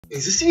In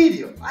this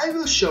video, I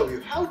will show you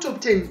how to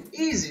obtain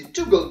easy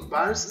 2 gold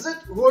bars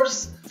that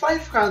worth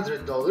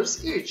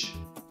 $500 each.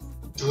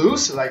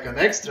 Plus, like an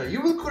extra,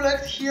 you will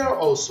collect here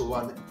also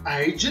one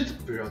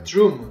aged pirate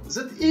rum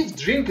that if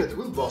drinked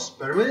will boost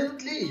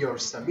permanently your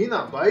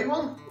stamina by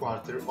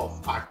 1/4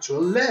 of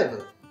actual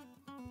level.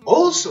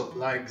 Also,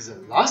 like the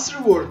last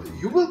reward,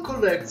 you will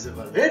collect the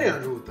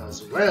Valerian Root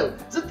as well,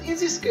 that in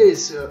this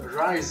case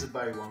rise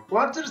by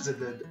 1/4 the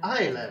dead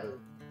eye level.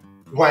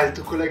 While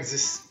to collect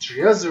this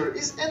treasure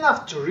is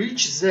enough to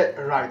reach the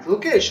right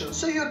location,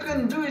 so you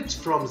can do it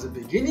from the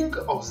beginning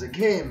of the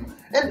game,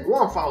 and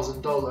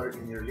 $1000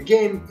 in early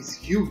game is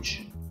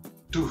huge.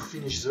 To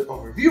finish the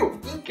overview,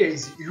 in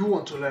case you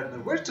want to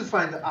learn where to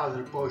find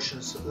other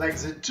potions like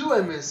the two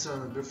I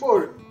mentioned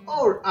before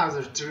or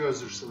other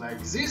treasures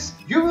like this,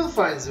 you will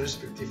find the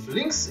respective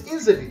links in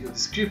the video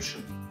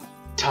description.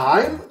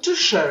 Time to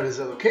share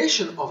the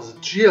location of the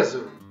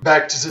treasure.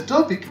 Back to the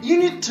topic, you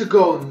need to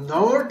go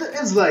north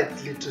and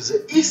slightly to the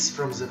east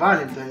from the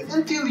Valentine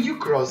until you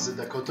cross the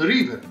Dakota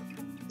River.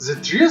 The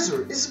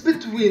treasure is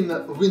between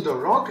Window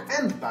Rock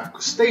and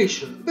Baku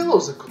Station, below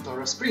the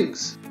Kotora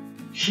Springs.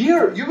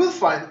 Here you will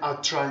find a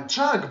train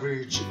track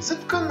bridge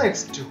that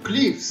connects two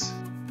cliffs.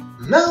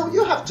 Now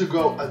you have to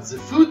go at the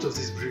foot of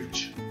this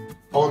bridge,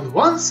 on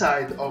one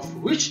side of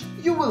which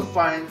you will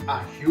find a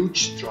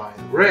huge train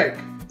wreck.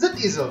 That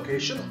is the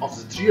location of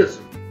the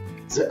treasure.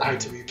 The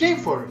item you came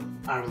for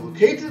are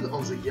located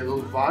on the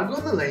yellow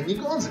wagon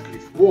landing on the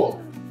cliff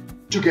wall.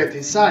 To get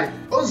inside,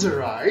 on the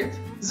right,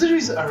 there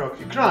is a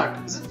rocky crack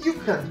that you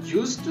can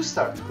use to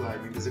start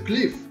climbing the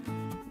cliff.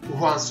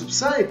 Once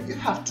upside, you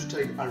have to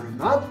take a run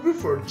up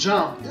before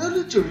jump in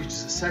order to reach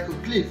the second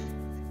cliff,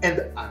 and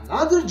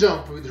another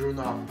jump with run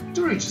up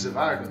to reach the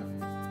wagon.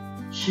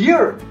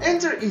 Here,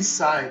 enter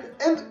inside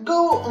and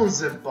go on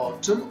the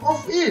bottom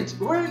of it,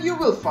 where you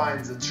will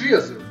find the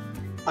treasure.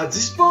 At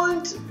this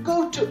point,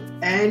 go to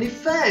any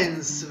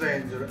fence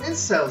vendor and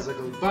sell the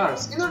gold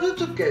bars in order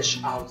to cash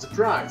out the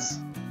prize.